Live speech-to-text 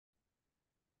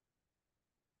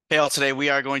Hey, all, today we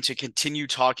are going to continue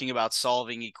talking about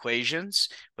solving equations,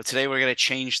 but today we're going to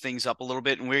change things up a little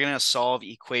bit and we're going to solve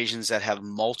equations that have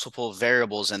multiple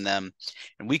variables in them.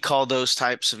 And we call those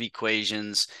types of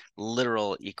equations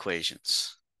literal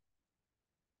equations.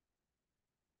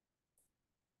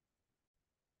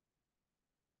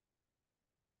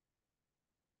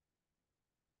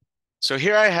 So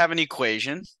here I have an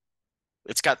equation.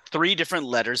 It's got three different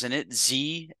letters in it,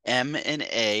 Z, M, and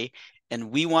A, and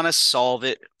we want to solve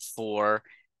it for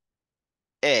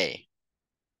A.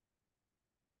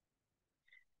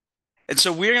 And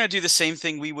so we're going to do the same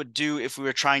thing we would do if we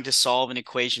were trying to solve an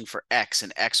equation for X,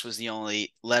 and X was the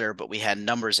only letter, but we had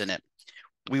numbers in it.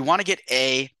 We want to get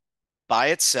A by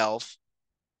itself.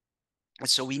 And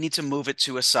so we need to move it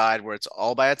to a side where it's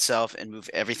all by itself and move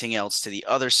everything else to the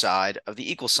other side of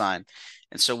the equal sign.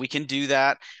 And so we can do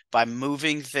that by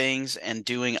moving things and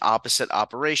doing opposite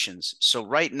operations. So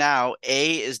right now,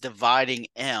 A is dividing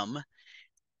M,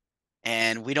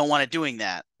 and we don't want it doing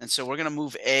that. And so we're going to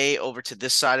move A over to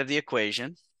this side of the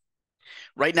equation.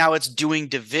 Right now, it's doing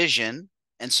division.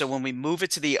 And so when we move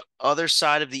it to the other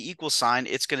side of the equal sign,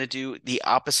 it's going to do the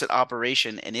opposite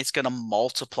operation, and it's going to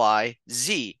multiply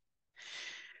Z.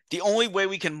 The only way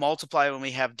we can multiply when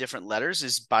we have different letters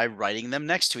is by writing them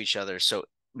next to each other. So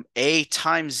A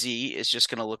times Z is just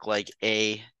going to look like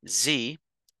AZ.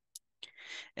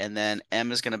 And then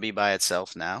M is going to be by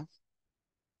itself now.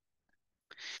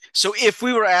 So if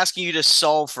we were asking you to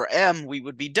solve for M, we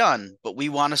would be done. But we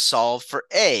want to solve for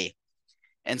A.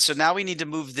 And so now we need to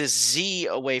move this Z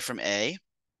away from A.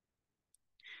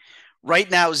 Right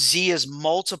now, Z is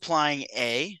multiplying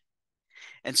A.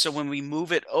 And so when we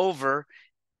move it over,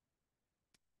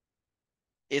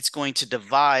 it's going to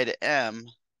divide M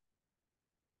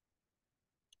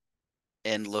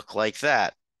and look like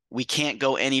that. We can't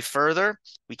go any further.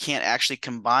 We can't actually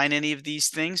combine any of these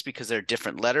things because they're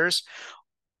different letters.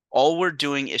 All we're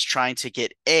doing is trying to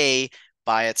get A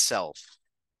by itself.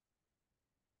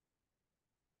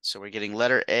 So we're getting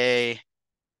letter A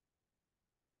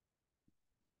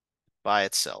by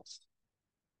itself.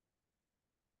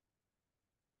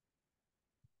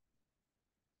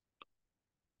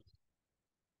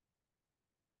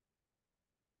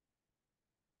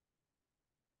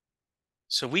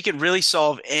 So we can really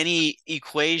solve any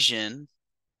equation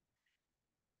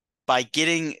by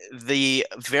getting the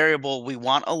variable we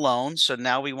want alone. So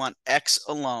now we want X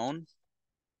alone.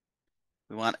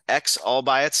 We want X all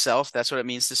by itself. That's what it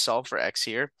means to solve for X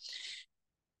here.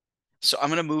 So I'm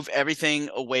going to move everything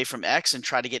away from X and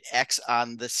try to get X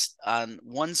on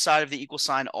one side of the equal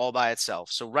sign all by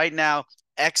itself. So right now,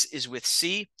 X is with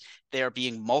C. They are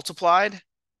being multiplied.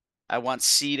 I want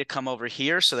C to come over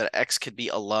here so that X could be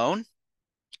alone.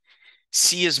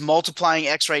 C is multiplying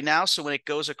X right now. So when it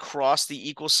goes across the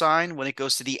equal sign, when it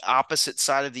goes to the opposite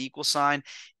side of the equal sign,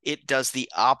 it does the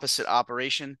opposite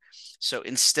operation. So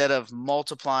instead of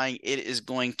multiplying, it is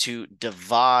going to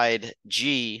divide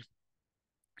G.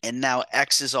 And now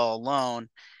X is all alone,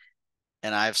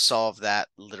 and I've solved that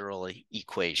literally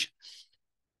equation.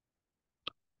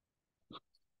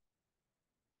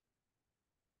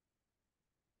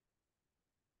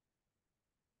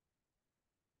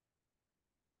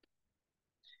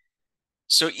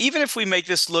 So even if we make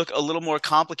this look a little more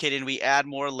complicated and we add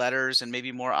more letters and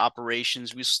maybe more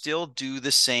operations, we still do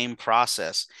the same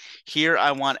process. Here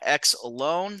I want X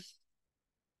alone.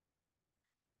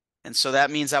 And so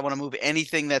that means I want to move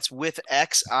anything that's with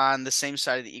X on the same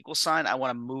side of the equal sign. I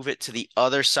want to move it to the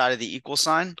other side of the equal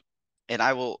sign. And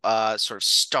I will sort of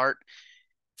start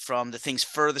from the things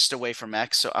furthest away from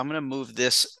X. So I'm going to move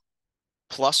this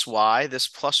plus Y. This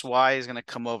plus Y is going to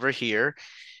come over here.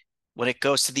 When it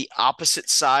goes to the opposite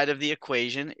side of the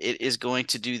equation, it is going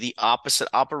to do the opposite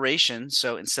operation.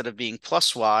 So instead of being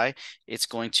plus Y, it's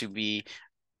going to be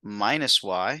minus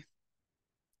Y.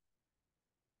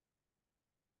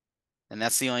 And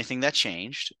that's the only thing that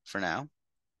changed for now.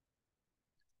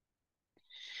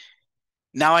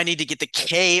 Now I need to get the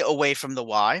K away from the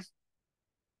Y.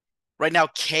 Right now,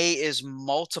 K is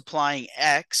multiplying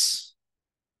X.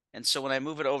 And so when I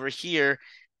move it over here,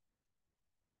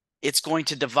 it's going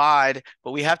to divide,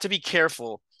 but we have to be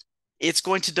careful. It's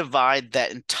going to divide that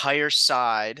entire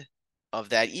side of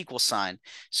that equal sign.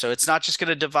 So it's not just going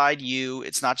to divide U.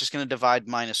 It's not just going to divide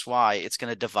minus Y. It's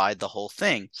going to divide the whole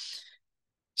thing.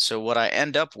 So what I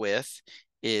end up with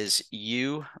is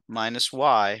U minus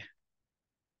Y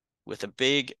with a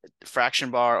big fraction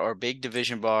bar or big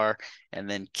division bar, and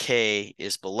then K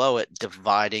is below it,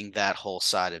 dividing that whole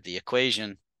side of the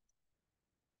equation.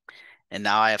 And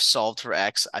now I have solved for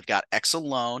X. I've got X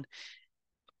alone.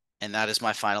 And that is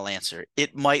my final answer.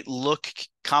 It might look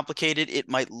complicated. It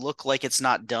might look like it's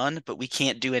not done, but we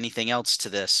can't do anything else to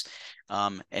this.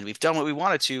 And we've done what we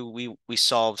wanted to. We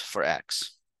solved for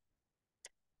x.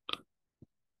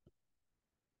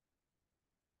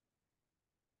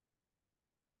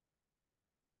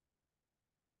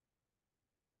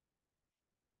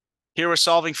 Here we're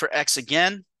solving for x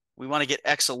again. We want to get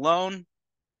x alone.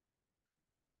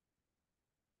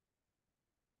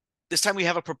 This time we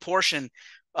have a proportion.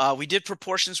 We did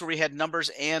proportions where we had numbers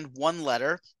and one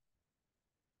letter.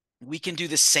 We can do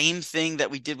the same thing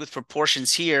that we did with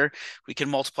proportions here. We can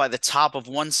multiply the top of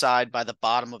one side by the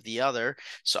bottom of the other.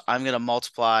 So I'm going to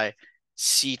multiply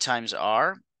C times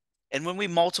R. And when we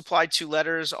multiply two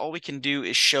letters, all we can do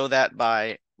is show that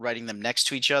by writing them next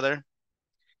to each other.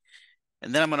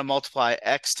 And then I'm going to multiply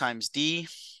X times D.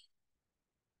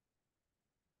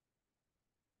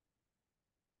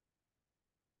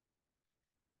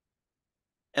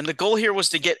 And the goal here was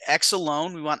to get X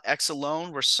alone. We want X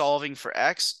alone. We're solving for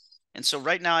X. And so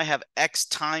right now I have X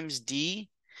times D.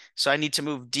 So I need to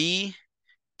move D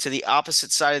to the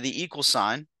opposite side of the equal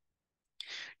sign.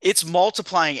 It's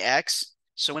multiplying X.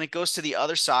 So when it goes to the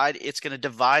other side, it's going to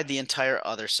divide the entire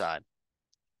other side.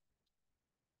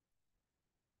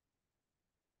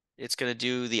 It's going to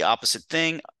do the opposite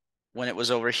thing. When it was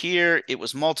over here, it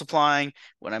was multiplying.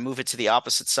 When I move it to the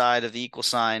opposite side of the equal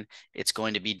sign, it's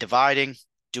going to be dividing,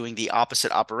 doing the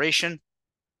opposite operation.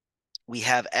 We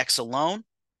have X alone.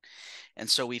 And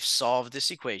so we've solved this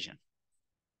equation.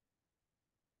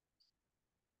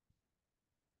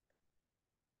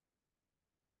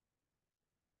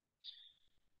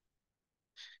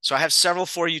 So I have several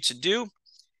for you to do.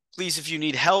 Please, if you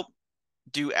need help,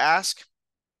 do ask.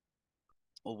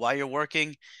 Well, while you're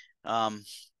working,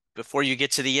 before you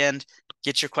get to the end,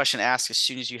 get your question asked as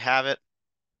soon as you have it.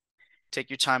 Take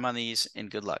your time on these,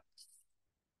 and good luck.